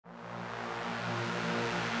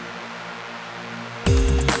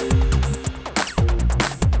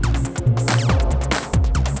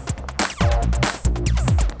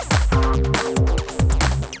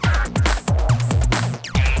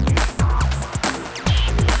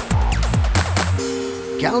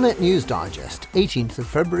Galnet News Digest, 18th of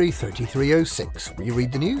February 3306. We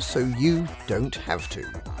read the news so you don't have to.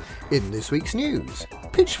 In this week's news,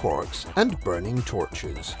 pitchforks and burning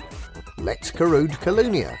torches. Let's corrode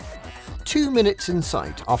Colonia. 2 minutes in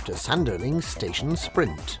sight after Sanderling Station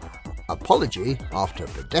Sprint. Apology after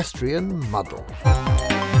pedestrian muddle.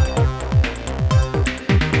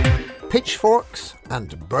 Pitchforks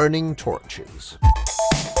and burning torches.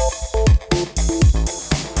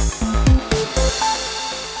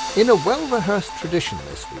 In a well-rehearsed tradition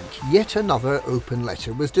this week, yet another open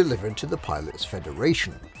letter was delivered to the Pilots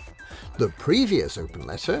Federation. The previous open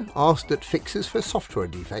letter asked that fixes for software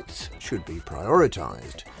defects should be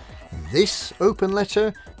prioritised. This open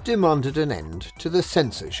letter demanded an end to the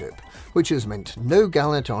censorship, which has meant no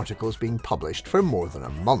Galnet articles being published for more than a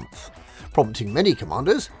month, prompting many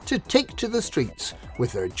commanders to take to the streets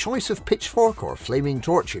with their choice of pitchfork or flaming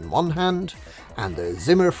torch in one hand and their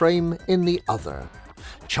Zimmer frame in the other,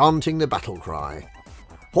 chanting the battle cry.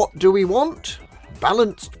 What do we want?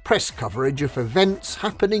 Balanced press coverage of events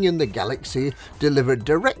happening in the galaxy, delivered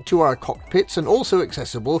direct to our cockpits and also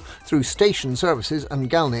accessible through station services and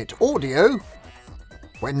Galnet audio.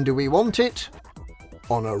 When do we want it?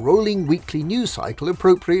 On a rolling weekly news cycle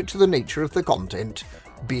appropriate to the nature of the content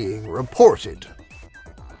being reported.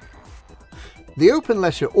 The open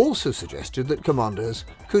letter also suggested that commanders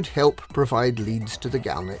could help provide leads to the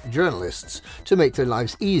Galnet journalists to make their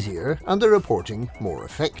lives easier and their reporting more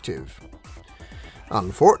effective.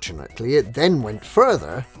 Unfortunately, it then went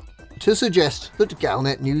further to suggest that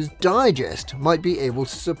Galnet News Digest might be able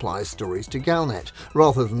to supply stories to Galnet,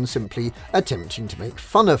 rather than simply attempting to make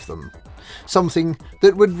fun of them, something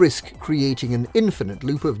that would risk creating an infinite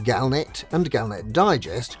loop of Galnet and Galnet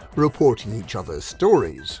Digest reporting each other's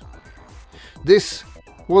stories. This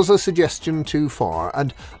was a suggestion too far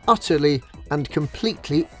and utterly and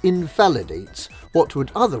completely invalidates what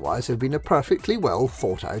would otherwise have been a perfectly well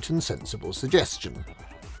thought out and sensible suggestion.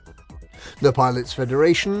 The Pilots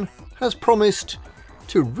Federation has promised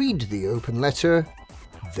to read the open letter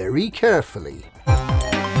very carefully.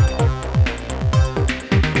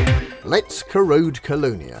 Let's corrode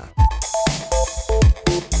Colonia.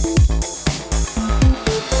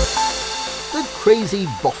 The crazy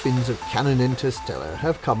boffins of Canon Interstellar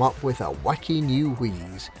have come up with a wacky new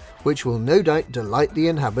wheeze, which will no doubt delight the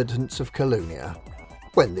inhabitants of Colonia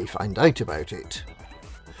when they find out about it.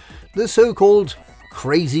 The so-called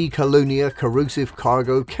Crazy Colonia Corrosive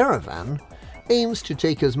Cargo Caravan aims to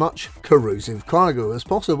take as much corrosive cargo as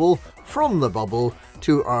possible from the bubble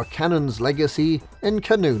to our Canon's legacy in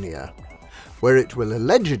Canonia, where it will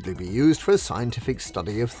allegedly be used for scientific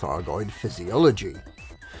study of Thargoid physiology.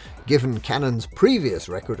 Given Canon's previous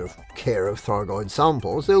record of care of Thargoid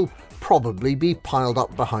samples, they'll probably be piled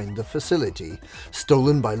up behind the facility,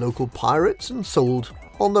 stolen by local pirates and sold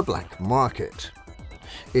on the black market.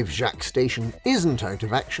 If Jacques Station isn't out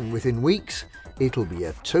of action within weeks, it'll be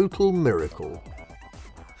a total miracle.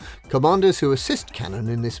 Commanders who assist Canon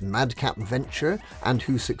in this madcap venture and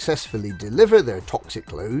who successfully deliver their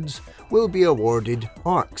toxic loads will be awarded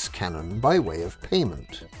ARCS Cannon by way of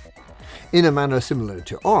payment. In a manner similar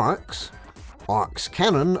to ARCS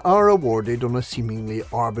Cannon are awarded on a seemingly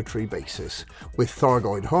arbitrary basis, with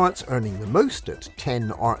Thargoid Hearts earning the most at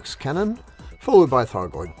 10 ARCS Cannon, followed by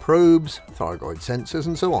Thargoid Probes, Thargoid Sensors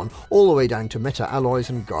and so on, all the way down to meta-alloys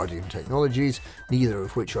and Guardian technologies, neither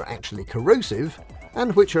of which are actually corrosive,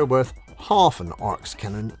 and which are worth half an ARCS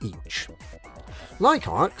Cannon each. Like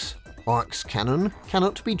ARCS Cannon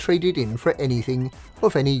cannot be traded in for anything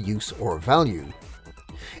of any use or value.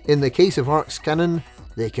 In the case of ARCS Cannon,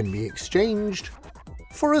 they can be exchanged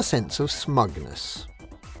for a sense of smugness.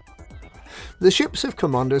 The ships of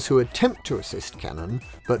commanders who attempt to assist Canon,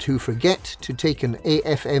 but who forget to take an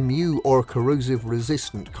AFMU or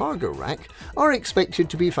corrosive-resistant cargo rack, are expected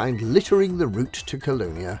to be found littering the route to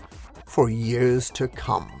Colonia for years to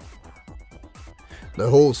come. The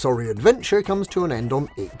whole sorry adventure comes to an end on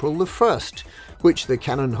April the 1st, which the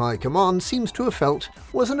Canon High Command seems to have felt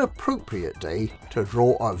was an appropriate day to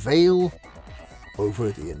draw a veil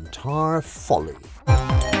over the entire folly.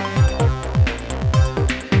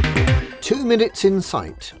 2 minutes in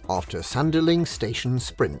sight after Sanderling Station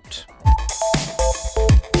Sprint.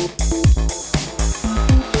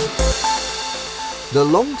 The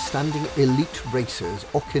long-standing elite racers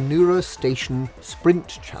Okinura Station Sprint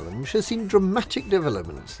Challenge has seen dramatic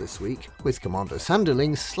developments this week, with Commander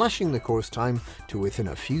Sanderling slashing the course time to within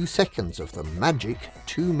a few seconds of the magic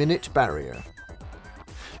 2-minute barrier.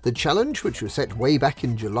 The challenge, which was set way back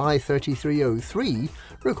in July 3303,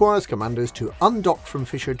 requires commanders to undock from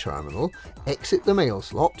Fisher Terminal, exit the mail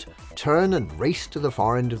slot, turn and race to the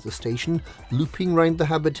far end of the station, looping round the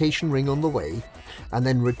habitation ring on the way, and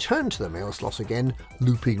then return to the mail slot again,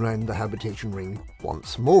 looping round the habitation ring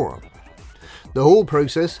once more. The whole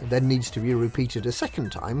process then needs to be repeated a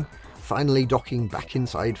second time, finally docking back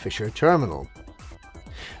inside Fisher Terminal.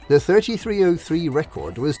 The 3303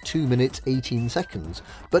 record was 2 minutes 18 seconds,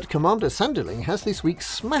 but Commander Sanderling has this week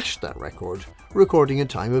smashed that record, recording a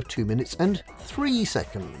time of 2 minutes and 3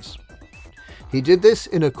 seconds. He did this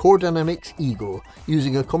in a Core Dynamics Eagle,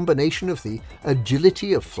 using a combination of the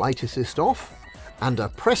agility of Flight Assist Off and a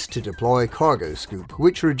press-to-deploy cargo scoop,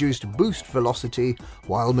 which reduced boost velocity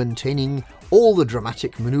while maintaining all the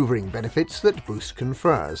dramatic manoeuvring benefits that boost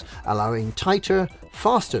confers, allowing tighter,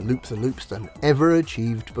 faster loop-the-loops than ever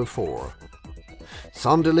achieved before.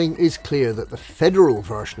 Sanderling is clear that the Federal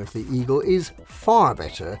version of the Eagle is far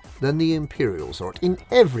better than the Imperial sort in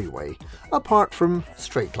every way, apart from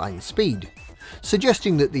straight-line speed,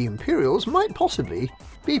 suggesting that the Imperials might possibly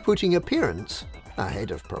be putting appearance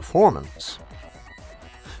ahead of performance.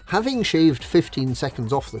 Having shaved 15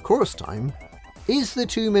 seconds off the course time, is the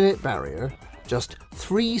 2-minute barrier, just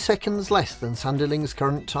 3 seconds less than Sanderling's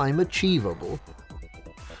current time, achievable?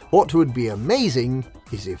 What would be amazing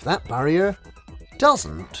is if that barrier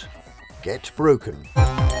doesn't get broken.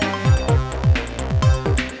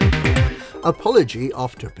 Apology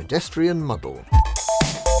after pedestrian muddle.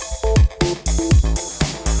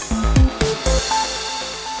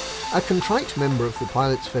 A contrite member of the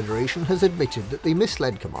Pilots Federation has admitted that they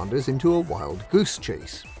misled commanders into a wild goose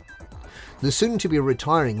chase. The soon-to-be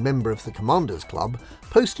retiring member of the Commanders Club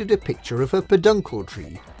posted a picture of a peduncle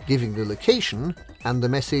tree, giving the location and the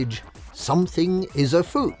message, "Something is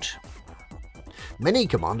afoot." Many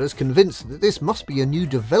commanders, convinced that this must be a new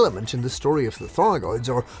development in the story of the Thargoids,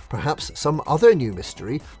 or perhaps some other new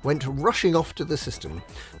mystery, went rushing off to the system,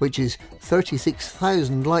 which is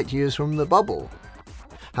 36,000 light-years from the bubble.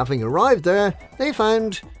 Having arrived there, they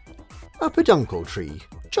found a peduncle tree,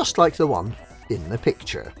 just like the one in the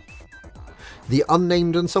picture. The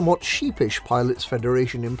unnamed and somewhat sheepish Pilots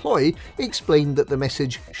Federation employee explained that the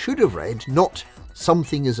message should have read not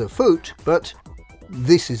 "something is afoot," but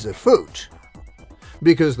 "this is afoot,"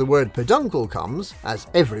 because the word peduncle comes, as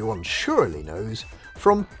everyone surely knows,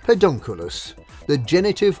 from pedunculus, the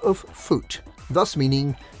genitive of foot, thus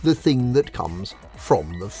meaning the thing that comes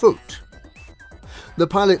from the foot. The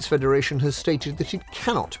Pilots Federation has stated that it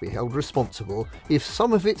cannot be held responsible if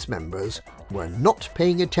some of its members were not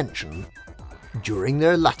paying attention during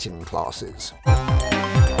their Latin classes.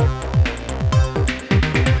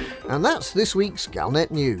 And that's this week's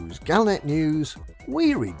Galnet News. Galnet News,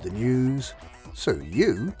 we read the news, so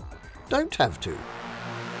you don't have to.